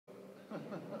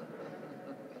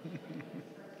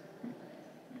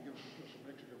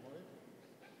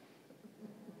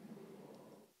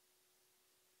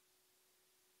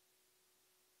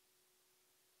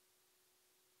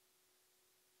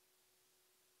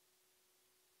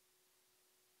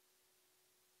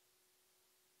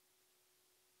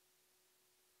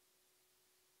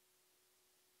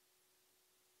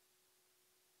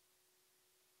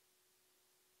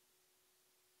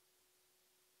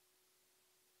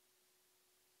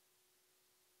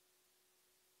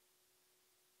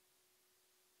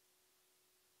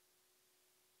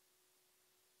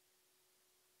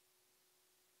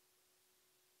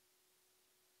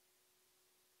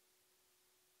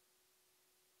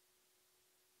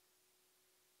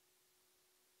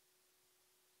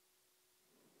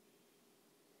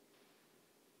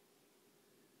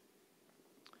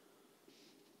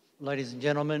Ladies and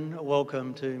gentlemen,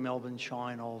 welcome to Melbourne's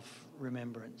Shrine of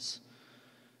Remembrance.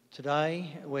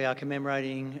 Today we are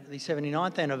commemorating the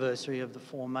 79th anniversary of the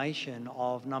formation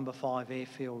of No.5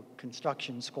 Airfield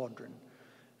Construction Squadron,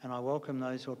 and I welcome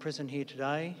those who are present here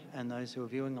today and those who are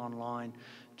viewing online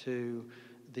to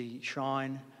the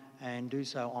Shrine, and do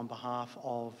so on behalf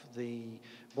of the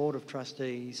Board of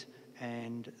Trustees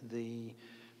and the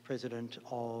President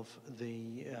of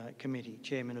the committee,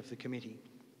 Chairman of the committee.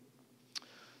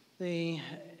 The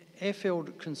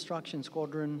Airfield Construction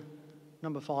Squadron,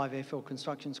 No.5 Airfield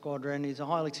Construction Squadron, is a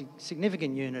highly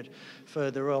significant unit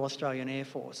for the Royal Australian Air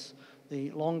Force,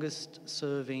 the longest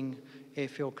serving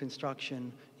airfield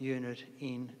construction unit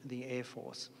in the Air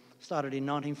Force. Started in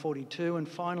 1942 and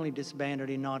finally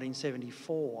disbanded in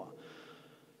 1974.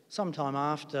 Sometime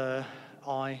after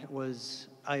I was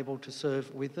able to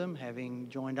serve with them, having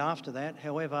joined after that.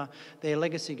 However, their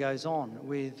legacy goes on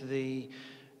with the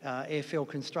airfield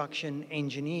construction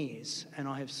engineers, and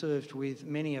I have served with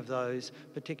many of those,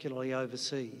 particularly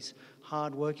overseas.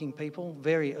 Hard-working people,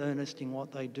 very earnest in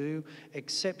what they do,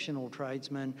 exceptional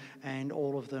tradesmen, and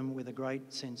all of them with a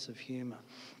great sense of humour.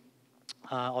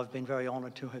 I've been very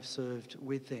honoured to have served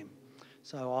with them.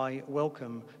 So I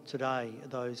welcome today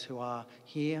those who are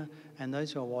here and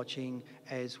those who are watching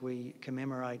as we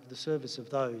commemorate the service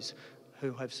of those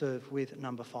who have served with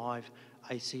No.5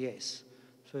 ACS.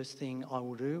 First thing I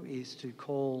will do is to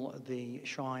call the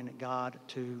Shrine Guard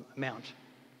to mount.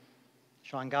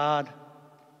 Shrine Guard,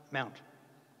 mount.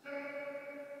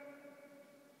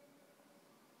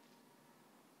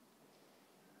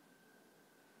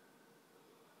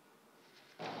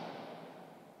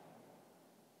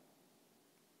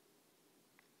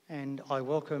 And I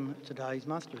welcome today's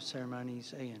Master of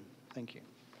Ceremonies, Ian. Thank you.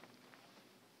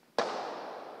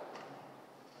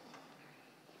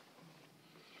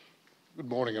 Good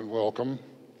morning and welcome.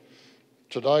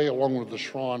 Today, along with the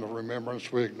Shrine of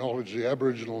Remembrance, we acknowledge the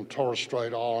Aboriginal and Torres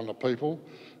Strait Islander people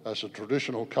as the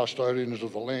traditional custodians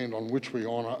of the land on which we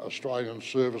honour Australian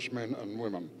servicemen and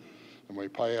women, and we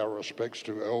pay our respects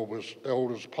to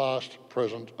elders past,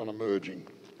 present and emerging.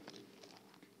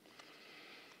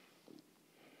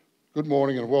 Good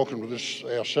morning and welcome to this,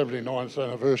 our 79th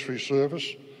anniversary service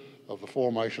of the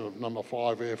formation of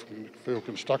No.5 Airfield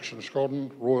Construction Squadron,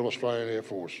 Royal Australian Air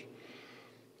Force.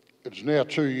 It's now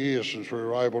 2 years since we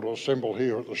were able to assemble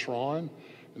here at the Shrine,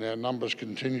 and our numbers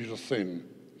continue to thin.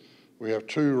 We have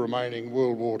 2 remaining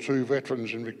World War II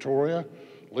veterans in Victoria,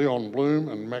 Leon Bloom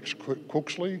and Max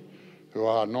Cooksley, who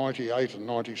are 98 and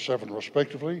 97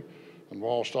 respectively, and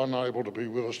whilst unable to be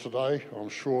with us today, I'm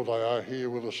sure they are here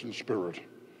with us in spirit.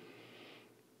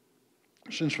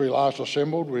 Since we last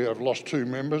assembled, we have lost 2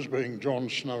 members, being John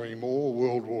Snowy Moore,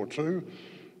 World War II,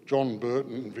 John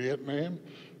Burton, Vietnam,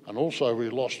 and also we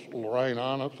lost Lorraine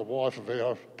Arnott, the wife of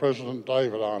our President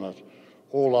David Arnott.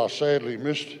 All are sadly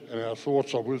missed, and our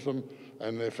thoughts are with them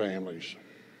and their families.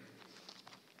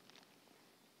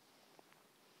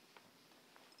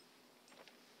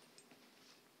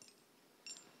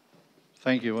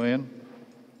 Thank you, Ian.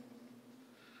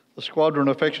 The squadron,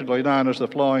 affectionately known as the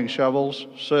Flying Shovels,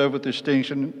 served with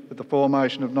distinction with the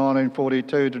formation of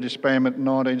 1942 to disbandment in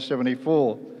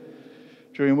 1974.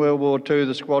 During World War II,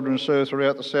 the squadron served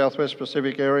throughout the Southwest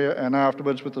Pacific area and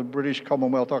afterwards with the British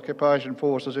Commonwealth occupation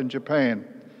forces in Japan.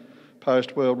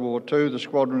 Post-World War II, the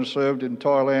squadron served in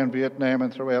Thailand, Vietnam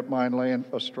and throughout mainland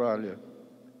Australia.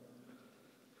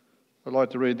 I'd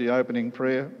like to read the opening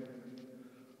prayer.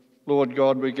 Lord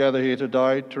God, we gather here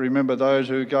today to remember those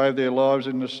who gave their lives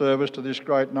in the service to this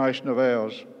great nation of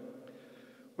ours.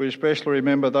 We especially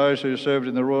remember those who served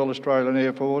in the Royal Australian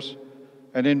Air Force,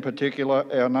 and in particular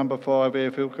our No.5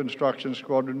 Airfield Construction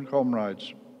Squadron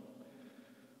comrades.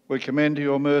 We commend to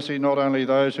your mercy not only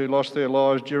those who lost their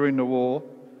lives during the war,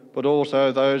 but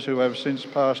also those who have since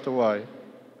passed away.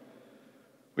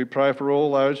 We pray for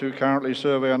all those who currently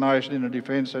serve our nation in the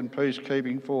defence and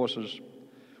peacekeeping forces.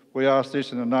 We ask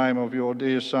this in the name of your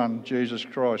dear Son, Jesus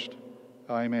Christ.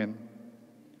 Amen.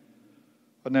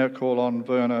 I now call on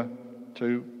Verna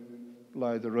to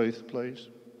lay the wreath, please.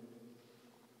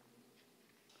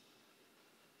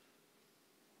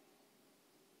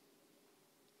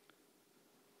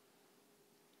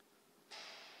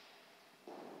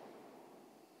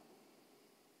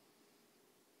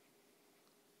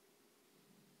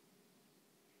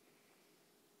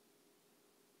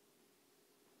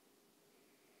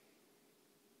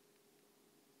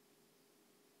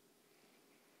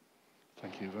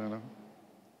 Thank you, Verna.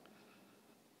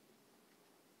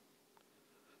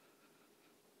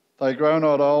 They grow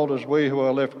not old as we who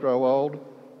are left grow old.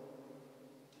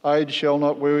 Age shall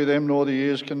not weary them, nor the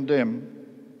years condemn.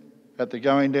 At the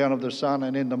going down of the sun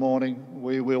and in the morning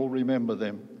we will remember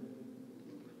them.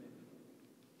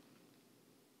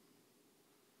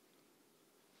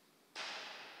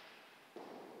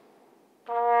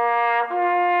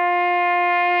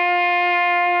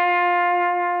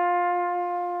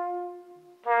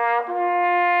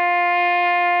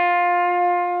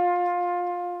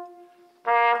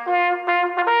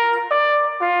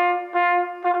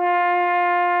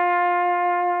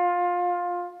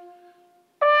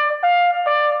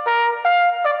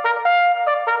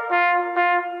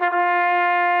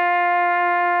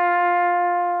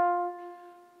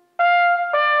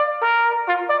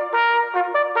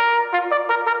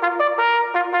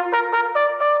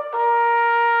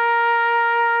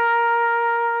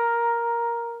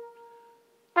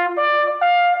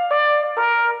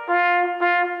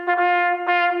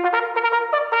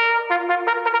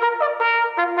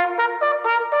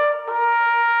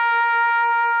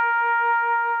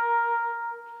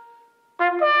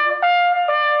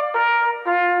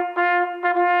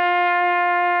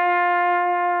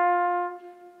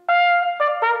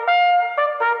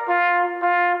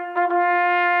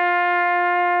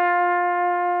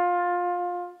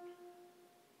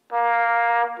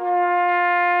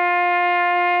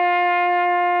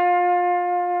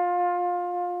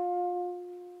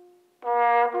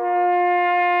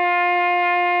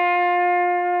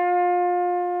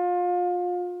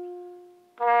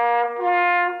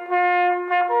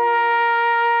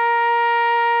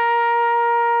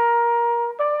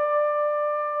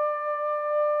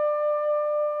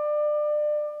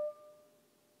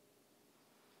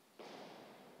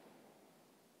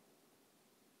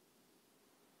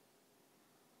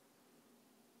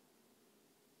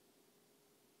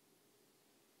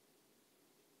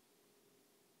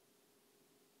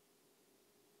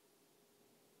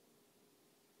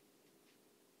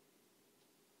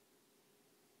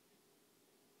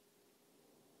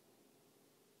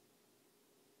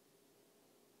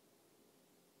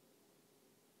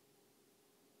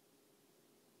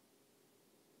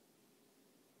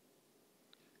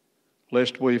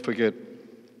 Lest we forget.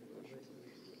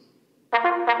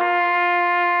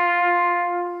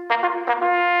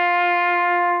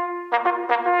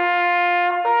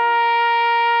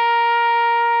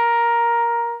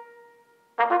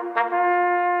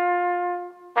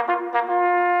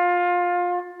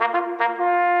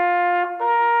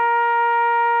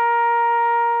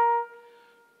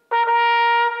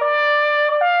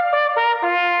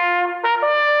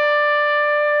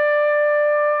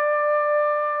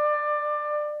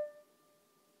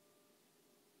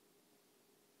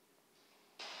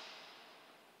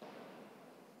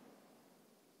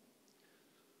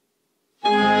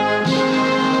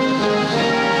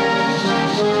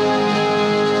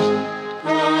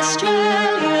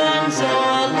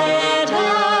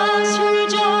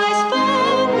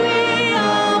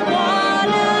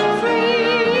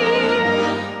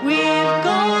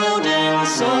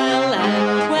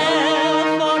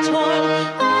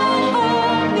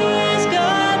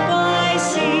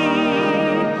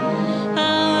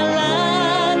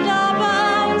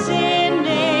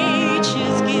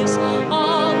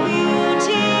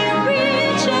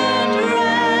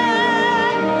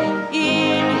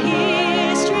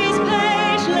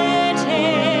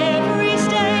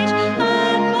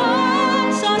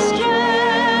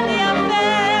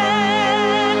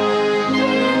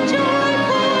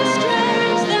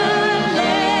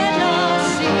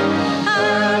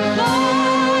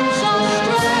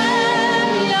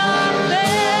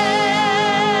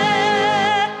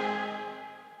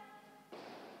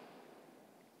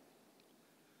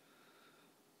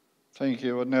 Thank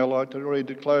you. I'd now like to read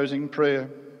the closing prayer.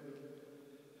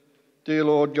 Dear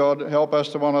Lord God, help us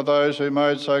to honour those who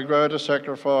made so great a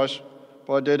sacrifice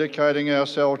by dedicating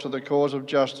ourselves to the cause of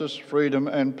justice, freedom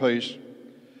and peace.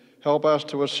 Help us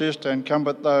to assist and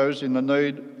comfort those in the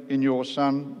need in your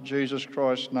Son, Jesus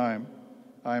Christ's name.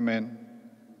 Amen.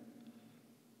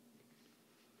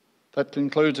 That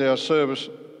concludes our service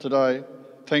today.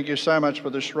 Thank you so much for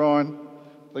the Shrine,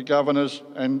 the Governors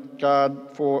and Guard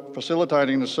for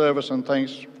facilitating the service, and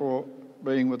thanks for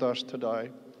being with us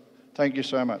today. Thank you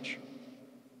so much.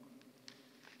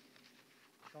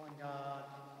 Shrine Guard,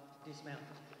 dismount.